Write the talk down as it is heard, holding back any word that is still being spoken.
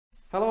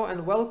Hello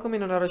and welcome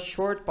in another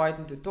short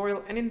Python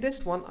tutorial, and in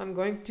this one I'm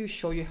going to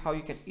show you how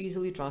you can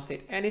easily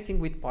translate anything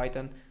with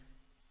Python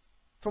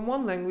from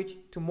one language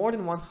to more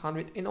than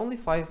 100 in only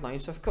 5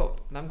 lines of code.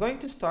 And I'm going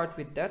to start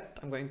with that.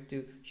 I'm going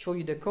to show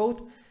you the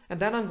code and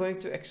then I'm going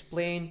to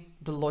explain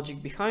the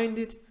logic behind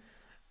it,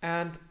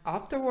 and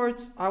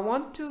afterwards I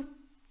want to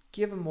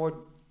give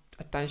more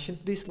attention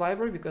to this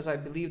library because I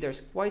believe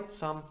there's quite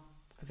some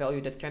value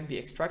that can be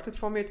extracted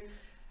from it,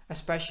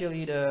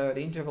 especially the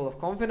interval of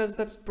confidence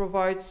that it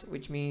provides,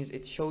 which means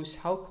it shows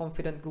how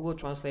confident Google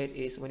Translate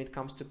is when it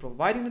comes to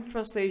providing the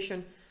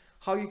translation,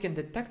 how you can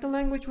detect the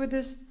language with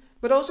this,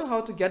 but also how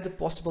to get the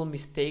possible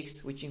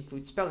mistakes, which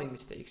include spelling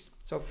mistakes.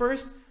 So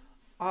first,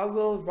 I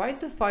will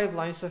write the 5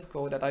 lines of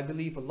code that I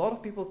believe a lot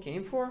of people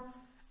came for,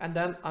 and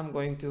then I'm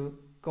going to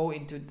go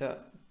into the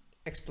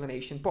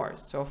explanation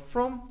part. So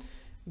from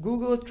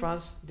Google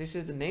Trans, this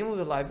is the name of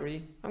the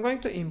library, I'm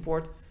going to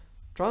import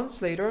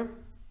translator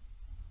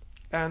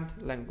and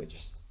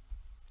languages.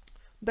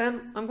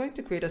 Then I'm going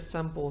to create a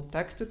sample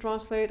text to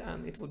translate,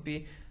 and it would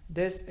be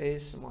this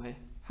is my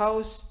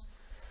house.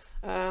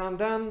 And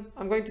then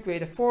I'm going to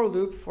create a for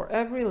loop for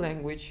every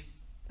language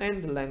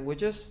and the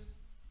languages.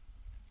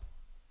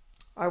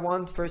 I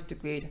want first to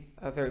create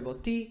a variable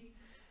t,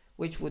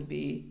 which would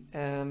be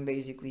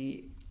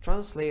basically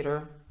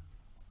translator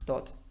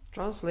dot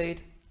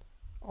translate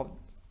of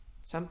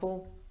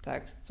sample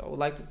text. So I would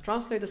like to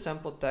translate the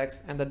sample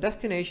text, and the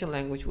destination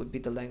language would be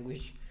the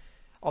language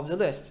of the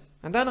list.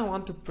 And then I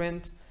want to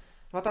print,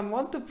 what I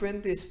want to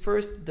print is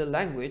first the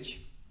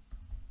language,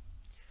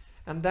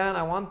 and then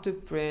I want to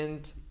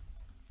print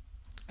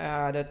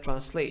the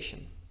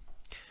translation.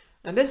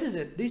 And this is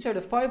it. These are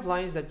the 5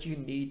 lines that you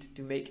need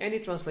to make any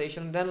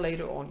translation, and then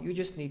later on you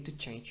just need to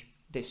change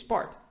this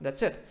part.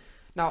 That's it.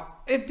 Now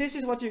if this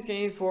is what you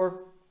came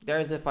for,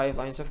 there's the 5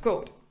 lines of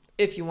code.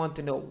 If you want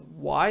to know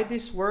why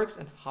this works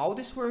and how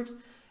this works,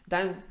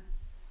 then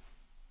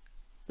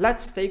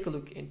let's take a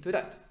look into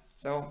that.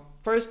 So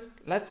first,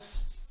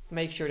 let's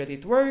make sure that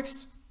it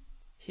works.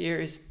 Here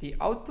is the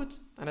output,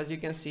 and as you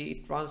can see,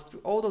 it runs through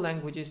all the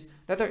languages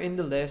that are in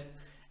the list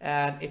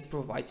and it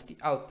provides the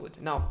output.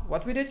 Now,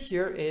 what we did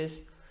here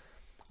is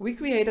we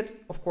created,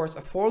 of course,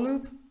 a for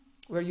loop.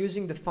 We're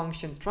using the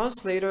function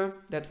translator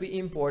that we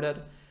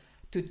imported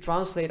to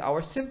translate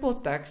our simple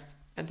text,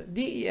 and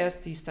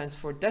DEST stands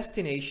for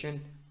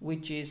destination,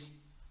 which is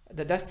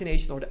the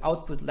destination or the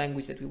output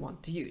language that we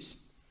want to use.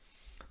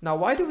 Now,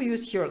 why do we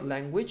use here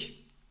language?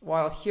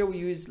 While here we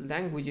use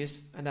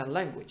languages and then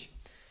language.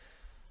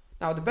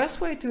 Now the best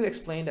way to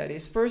explain that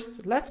is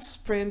first let's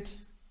print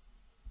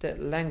the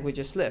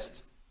languages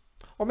list,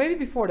 or maybe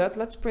before that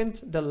let's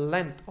print the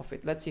length of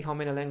it. Let's see how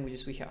many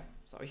languages we have.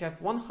 So we have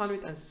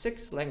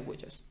 106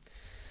 languages.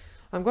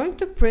 I'm going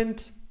to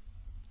print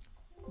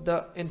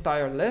the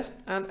entire list,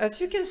 and as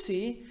you can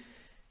see,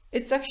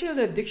 it's actually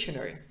the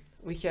dictionary.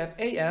 We have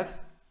AF,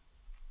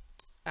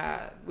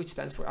 which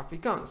stands for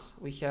Afrikaans.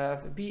 We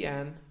have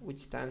BN, which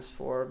stands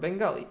for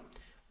Bengali.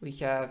 We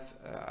have,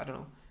 I don't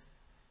know,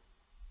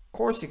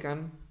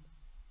 Corsican,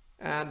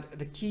 and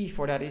the key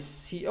for that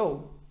is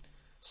CO.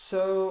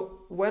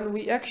 So when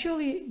we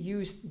actually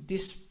use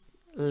this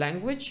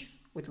language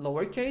with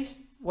lowercase,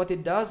 what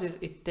it does is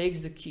it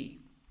takes the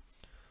key.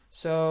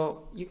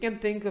 So you can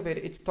think of it,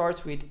 it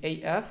starts with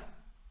AF.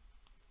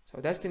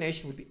 So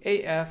destination would be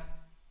AF,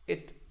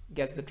 it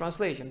gets the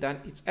translation. Then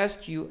it's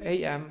SQ,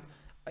 AM,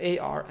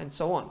 AR, and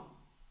so on.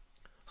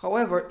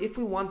 However, if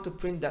we want to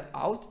print that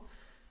out,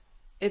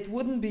 it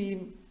wouldn't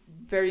be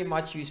very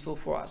much useful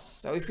for us.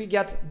 So if we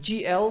get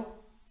GL,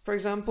 for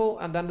example,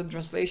 and then the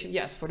translation,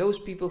 yes, for those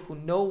people who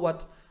know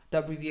what the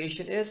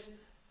abbreviation is,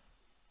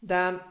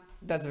 then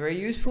that's very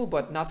useful,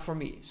 but not for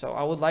me. So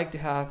I would like to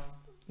have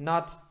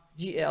not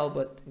GL,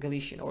 but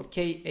Galician, or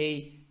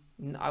KA.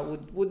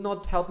 would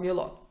not help me a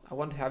lot. I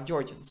want to have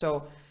Georgian.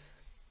 So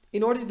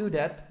in order to do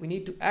that, we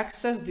need to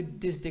access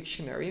this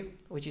dictionary,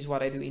 which is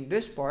what I do in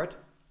this part,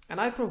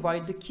 and I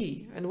provide the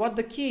key. And what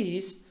the key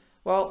is,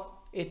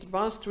 well, it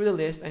runs through the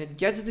list and it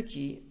gets the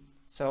key.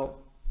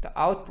 So the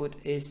output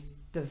is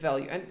the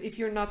value. And if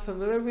you're not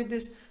familiar with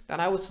this,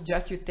 then I would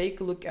suggest you take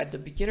a look at the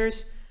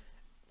beginners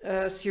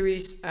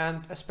series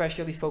and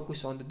especially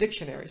focus on the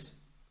dictionaries.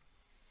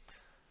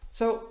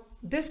 So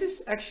this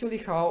is actually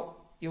how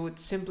you would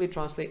simply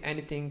translate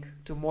anything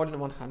to more than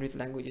 100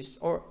 languages,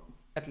 or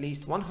at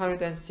least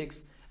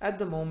 106 at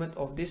the moment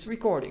of this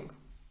recording.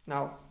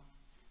 Now,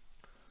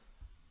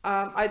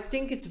 I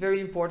think it's very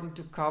important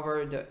to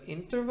cover the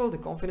interval, the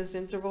confidence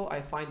interval.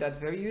 I find that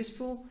very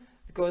useful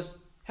because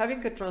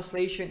having a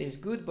translation is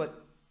good,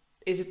 but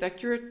is it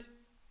accurate?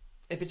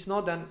 If it's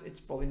not, then it's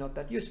probably not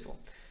that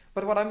useful.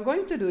 But what I'm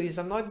going to do is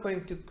I'm not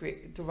going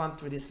to run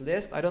through this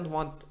list. I don't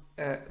want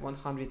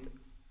 100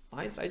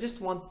 lines. I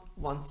just want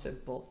one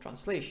simple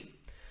translation.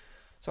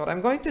 So what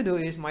I'm going to do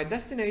is my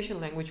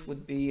destination language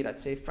would be,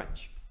 let's say,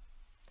 French.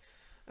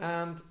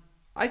 And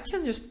I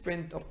can just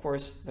print, of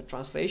course, the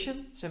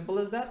translation, simple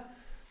as that.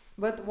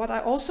 But what I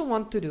also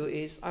want to do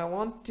is I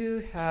want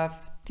to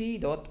have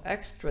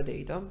t.extra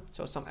data,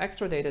 so some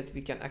extra data that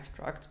we can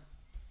extract.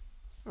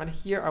 and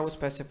here I will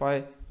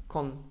specify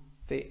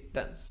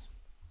confidence.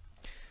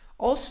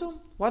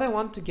 Also, what I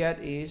want to get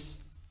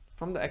is,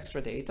 from the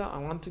extra data, I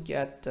want to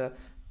get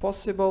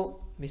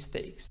possible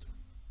mistakes.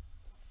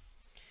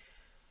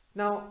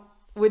 Now,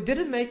 we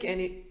didn't make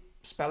any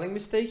spelling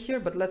mistake here,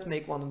 but let's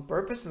make one on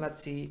purpose and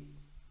let's see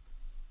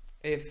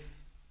if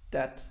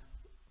that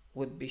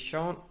would be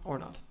shown or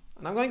not.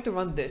 And I'm going to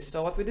run this.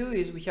 So what we do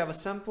is we have a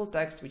sample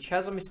text which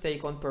has a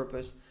mistake on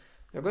purpose.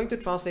 We're going to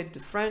translate it to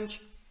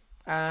French,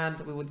 and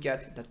we would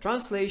get the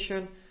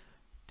translation,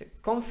 the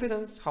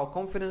confidence, how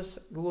confidence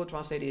Google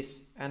Translate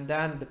is, and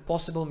then the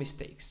possible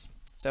mistakes.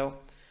 So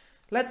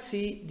let's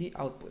see the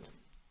output.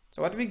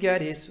 So what we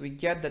get is we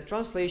get the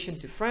translation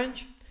to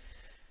French.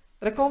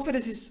 The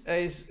confidence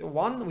is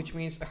 1, which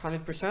means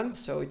 100%,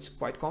 so it's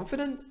quite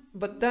confident.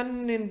 But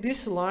then in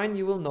this line,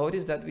 you will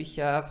notice that we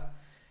have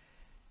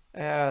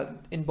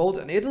in bold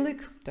and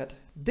italic that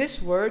this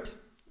word,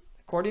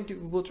 according to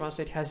Google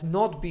Translate, has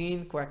not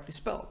been correctly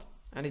spelled,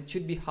 and it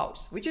should be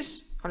house, which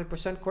is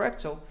 100%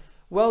 correct. So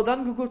well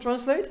done, Google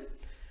Translate.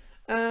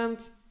 And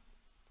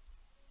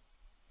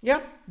yeah,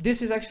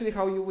 this is actually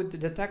how you would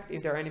detect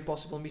if there are any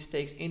possible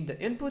mistakes in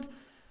the input.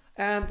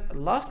 And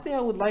lastly, I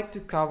would like to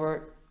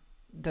cover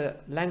the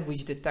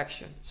language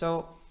detection.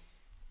 So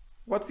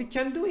what we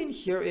can do in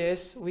here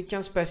is we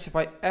can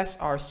specify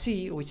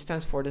SRC, which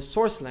stands for the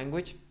source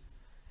language,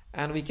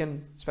 and we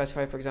can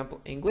specify, for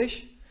example,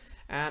 English.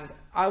 And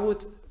I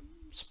would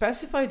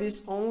specify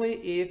this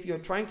only if you're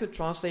trying to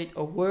translate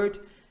a word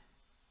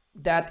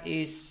that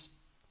is,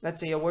 let's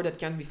say, a word that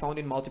can be found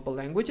in multiple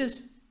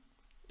languages.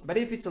 But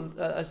if it's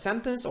a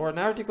sentence or an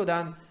article,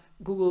 then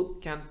Google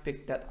can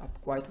pick that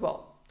up quite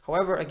well.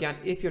 However, again,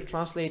 if you're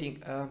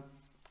translating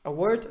a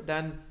word,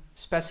 then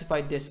specify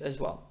this as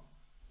well.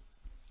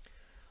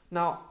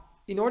 Now,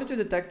 in order to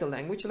detect the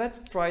language, let's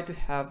try to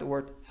have the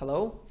word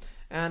hello,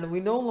 and we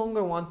no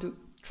longer want to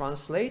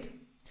translate.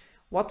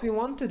 What we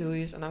want to do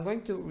is, and I'm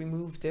going to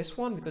remove this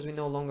one because we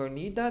no longer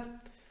need that,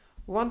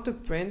 we want to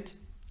print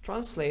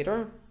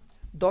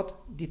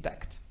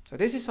translator.detect. So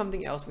this is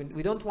something else.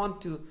 We don't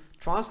want to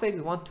translate,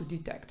 we want to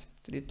detect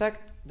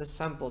the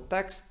sample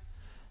text.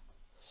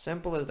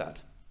 Simple as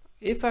that.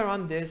 If I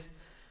run this,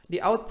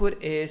 the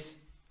output is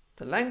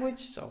the language,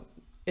 so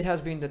it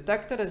has been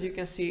detected. As you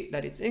can see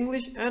that it's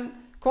English, and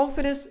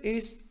confidence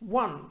is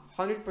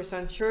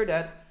 100% sure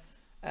that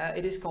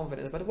it is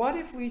confident. But what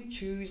if we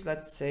choose,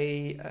 let's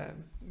say,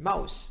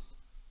 mouse?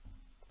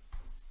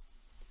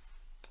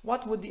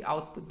 What would the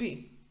output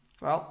be?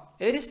 Well,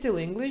 it is still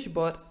English,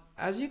 but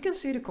as you can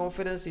see, the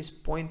confidence is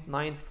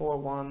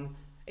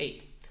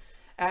 0.9418.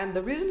 And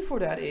the reason for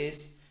that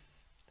is,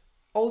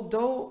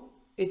 although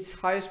it's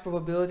highest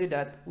probability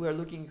that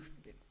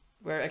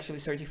we're actually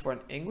searching for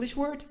an English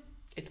word,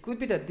 it could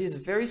be that this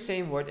very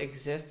same word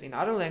exists in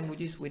other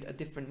languages with a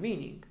different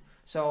meaning.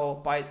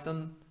 So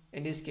Python,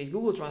 in this case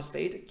Google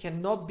Translate,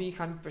 cannot be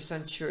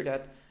 100% sure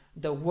that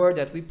the word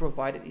that we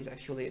provided is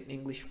actually an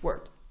English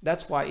word.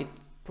 That's why it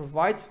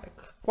provides a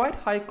quite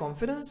high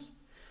confidence.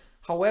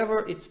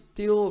 However, it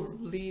still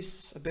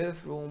leaves a bit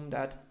of room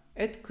that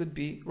it could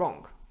be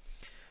wrong.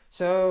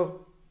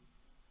 So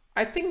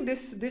I think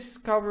this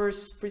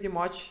covers pretty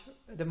much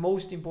the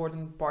most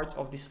important parts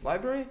of this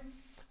library.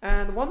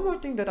 And one more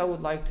thing that I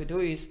would like to do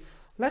is,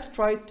 let's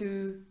try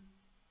to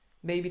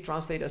maybe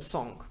translate a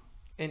song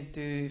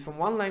from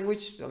one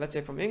language, so let's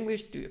say from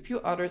English to a few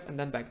others, and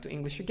then back to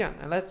English again.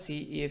 And let's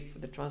see if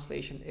the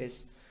translation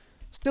is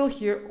still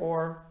here,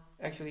 or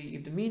actually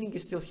if the meaning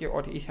is still here,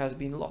 or it has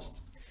been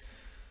lost.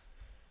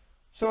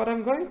 So what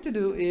I'm going to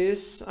do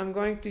is I'm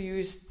going to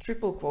use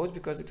triple quotes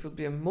because it will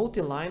be a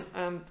multi-line,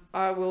 and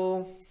I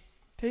will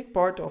take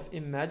part of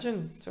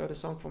Imagine, so the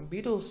song from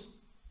Beatles,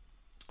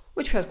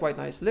 which has quite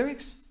nice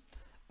lyrics,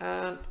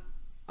 and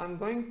I'm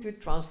going to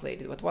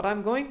translate it. But what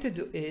I'm going to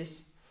do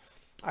is,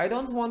 I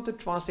don't want to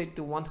translate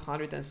to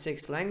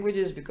 106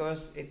 languages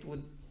because it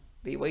would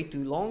be way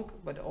too long,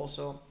 but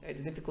also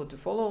it's difficult to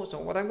follow. So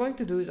what I'm going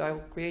to do is I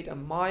will create a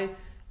My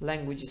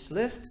Languages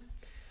list,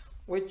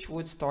 which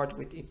would start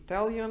with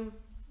Italian,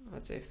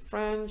 let's say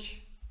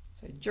French,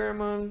 say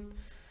German,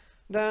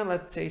 then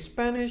let's say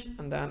Spanish,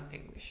 and then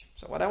English.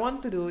 So what I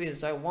want to do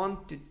is I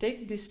want to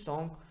take this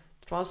song,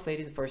 translate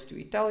it first to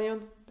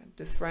Italian, then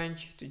to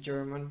French, to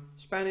German,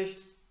 Spanish,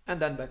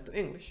 and then back to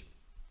English.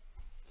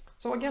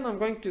 So again, I'm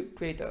going to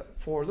create a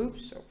for loop,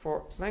 so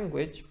for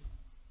language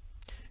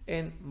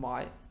in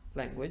My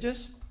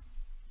Languages.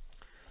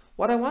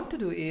 What I want to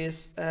do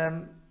is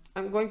I'm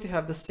going to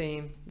have the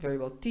same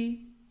variable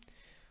t,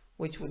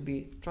 which would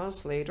be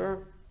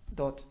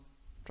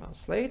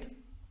translator.translate.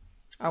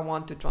 I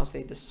want to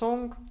translate the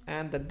song,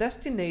 and the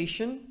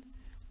destination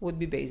would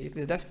be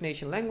basically, the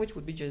destination language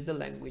would be just the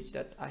language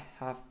that I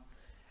have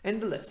in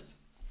the list.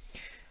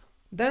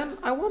 Then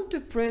I want to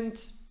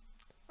print,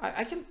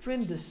 I can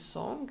print the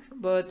song,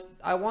 but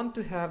I want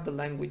to have the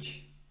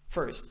language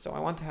first. So I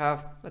want to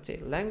have, let's say,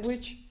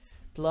 language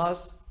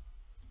plus,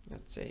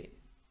 let's say,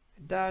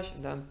 dash,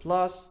 and then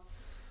plus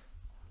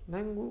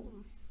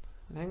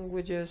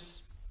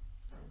languages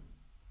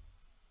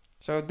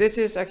So this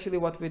is actually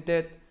what we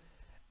did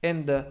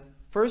in the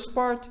first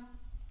part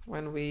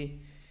when we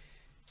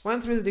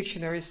went through the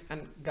dictionaries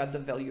and got the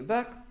value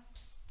back.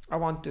 I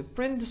want to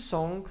print the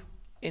song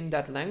in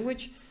that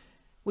language,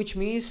 which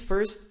means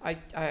first I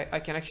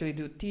can actually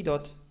do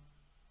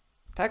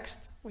t.text,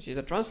 which is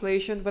a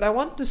translation, but I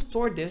want to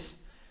store this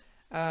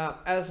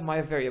as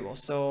my variable.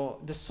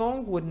 So the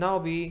song would now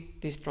be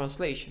this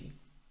translation.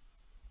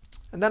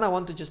 And then I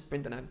want to just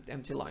print an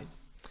empty line.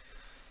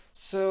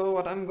 So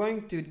what I'm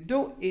going to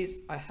do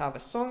is I have a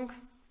song,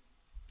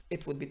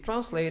 it would be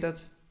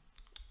translated,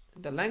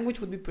 the language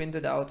would be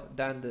printed out,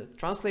 then the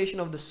translation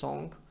of the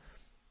song,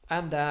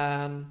 and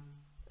then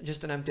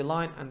just an empty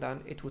line, and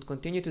then it would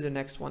continue to the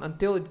next one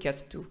until it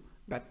gets to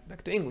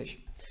back to English.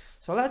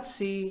 So let's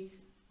see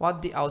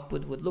what the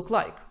output would look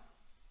like.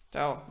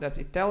 So that's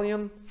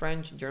Italian,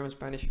 French, German,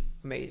 Spanish,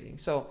 amazing.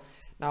 So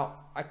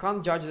now I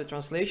can't judge the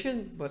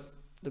translation, but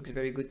looks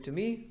very good to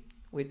me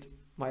with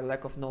my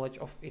lack of knowledge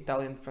of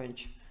Italian,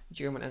 French,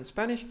 German and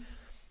Spanish.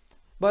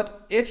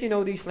 But if you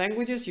know these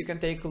languages, you can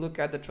take a look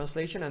at the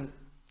translation and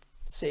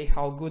say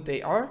how good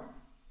they are.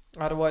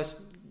 Otherwise,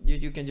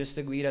 you can just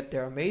agree that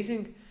they're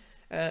amazing.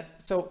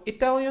 So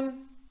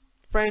Italian,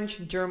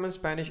 French, German,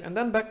 Spanish, and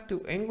then back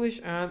to English.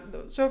 And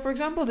so for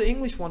example, the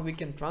English one we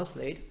can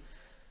translate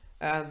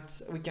and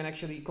we can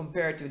actually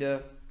compare to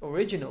the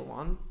original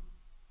one.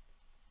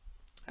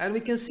 And we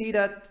can see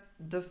that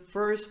the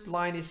first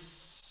line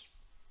is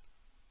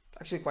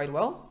actually quite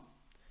well.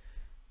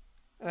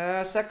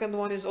 Second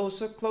one is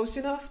also close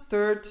enough.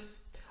 Third,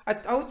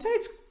 I would say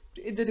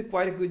it did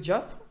quite a good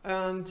job,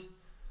 and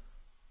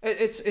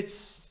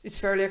it's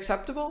fairly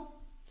acceptable.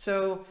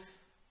 So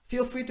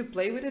feel free to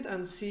play with it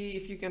and see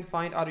if you can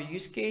find other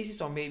use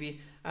cases, or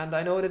maybe, and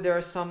I know that there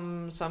are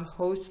some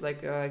hosts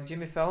like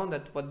Jimmy Fallon,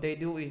 that what they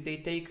do is they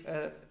take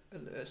a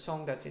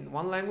song that's in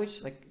one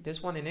language, like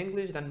this one in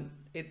English, then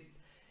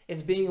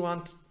it's being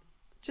run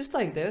just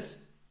like this.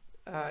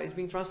 It's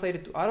being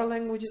translated to other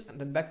languages and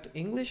then back to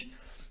English.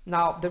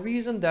 Now,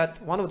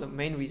 one of the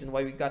main reasons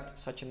why we got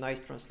such a nice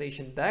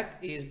translation back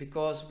is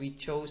because we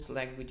chose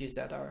languages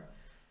that are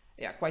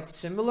quite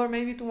similar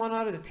maybe to one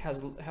another, that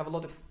have a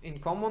lot of in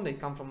common. They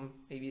come from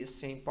maybe the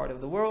same part of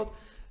the world,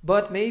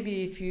 but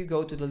maybe if you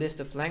go to the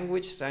list of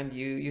languages and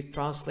you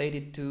translate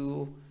it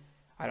to,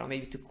 I don't know,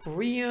 maybe to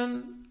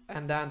Korean,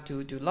 and then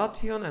to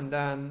Latvian, and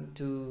then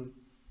to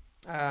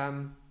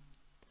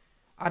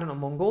I don't know,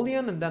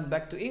 Mongolian, and then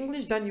back to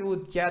English, then you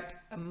would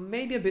get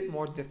maybe a bit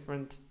more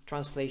different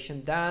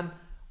translation than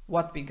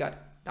what we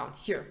got down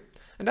here.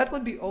 And that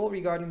would be all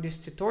regarding this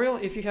tutorial.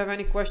 If you have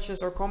any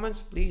questions or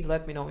comments, please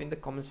let me know in the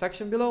comment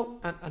section below,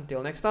 and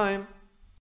until next time.